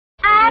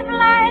at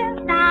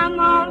last I'm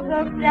all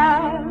hooked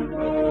up.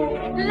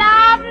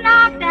 Love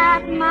knocked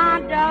at my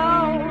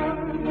door,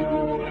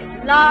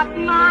 locked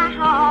my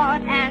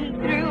heart and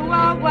threw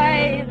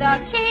away the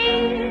key.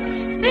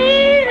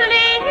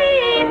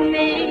 Believe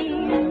me,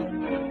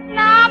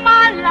 now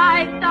my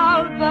life's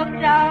all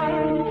booked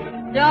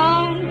up.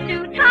 Don't you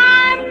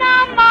time no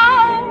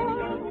more.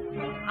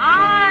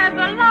 I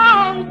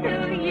belong to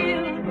you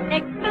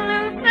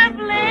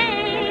exclusively.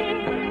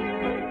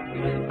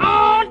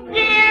 Oh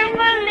dear,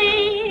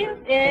 believe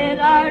it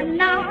or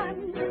not,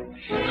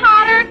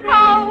 hot or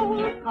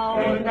cold,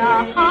 cold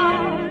or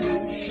hot,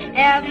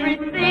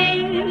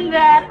 everything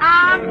that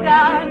I've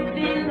got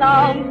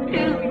belongs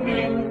to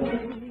you.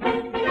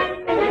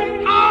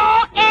 Oh,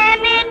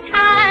 any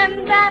time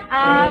that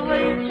I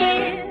was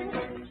kissed,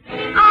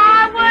 I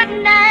would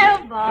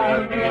never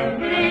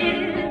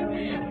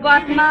resist,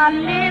 but my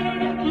lips,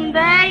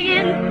 they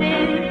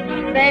insist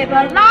they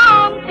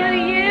belong to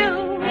you.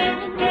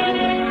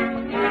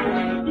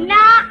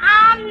 Now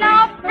I'm no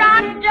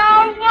front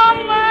door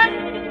woman,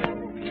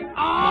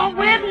 oh,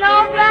 with no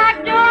back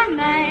door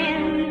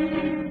man.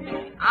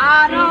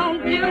 I don't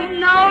do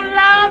no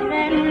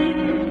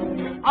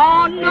loving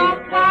or no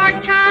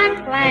part-time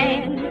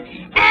plan.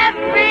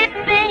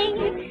 Everything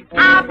I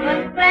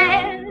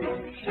possess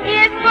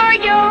is for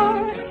your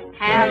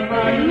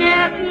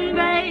happiness,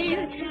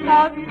 babe,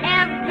 'cause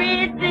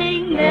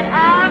everything that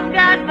I've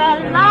got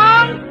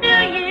belongs to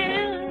you.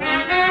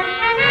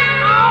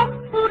 Oh,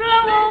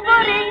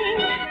 poodle-o-buddy,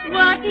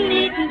 what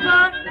neat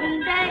Boston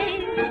day.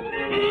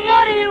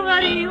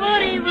 Woody.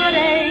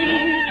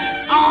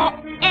 Oh,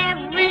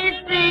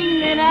 everything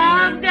that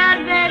I've got,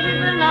 baby,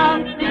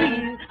 belongs to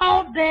you.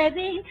 Oh,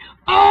 baby,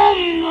 oh,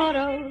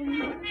 motto.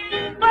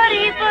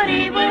 Buddy,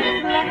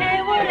 hey,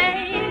 woody.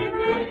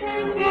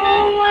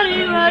 Oh,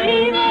 woody,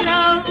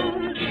 motto.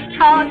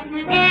 'Cause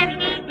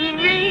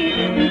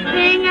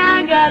everything I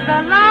got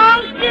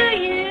belongs to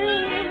you.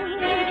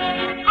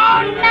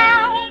 Oh,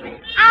 now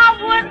I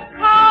would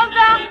call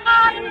the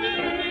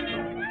hottest,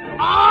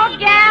 oh,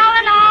 gal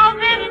in all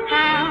this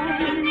town.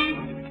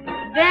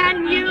 Then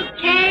you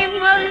came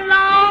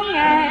along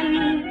and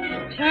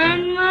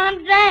turned my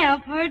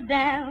damper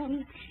down.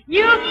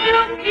 You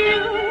took you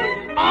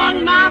on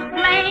my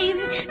flame.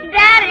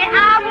 Daddy,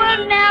 I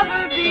will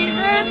never be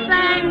the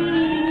same.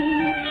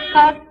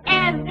 'Cause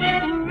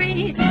every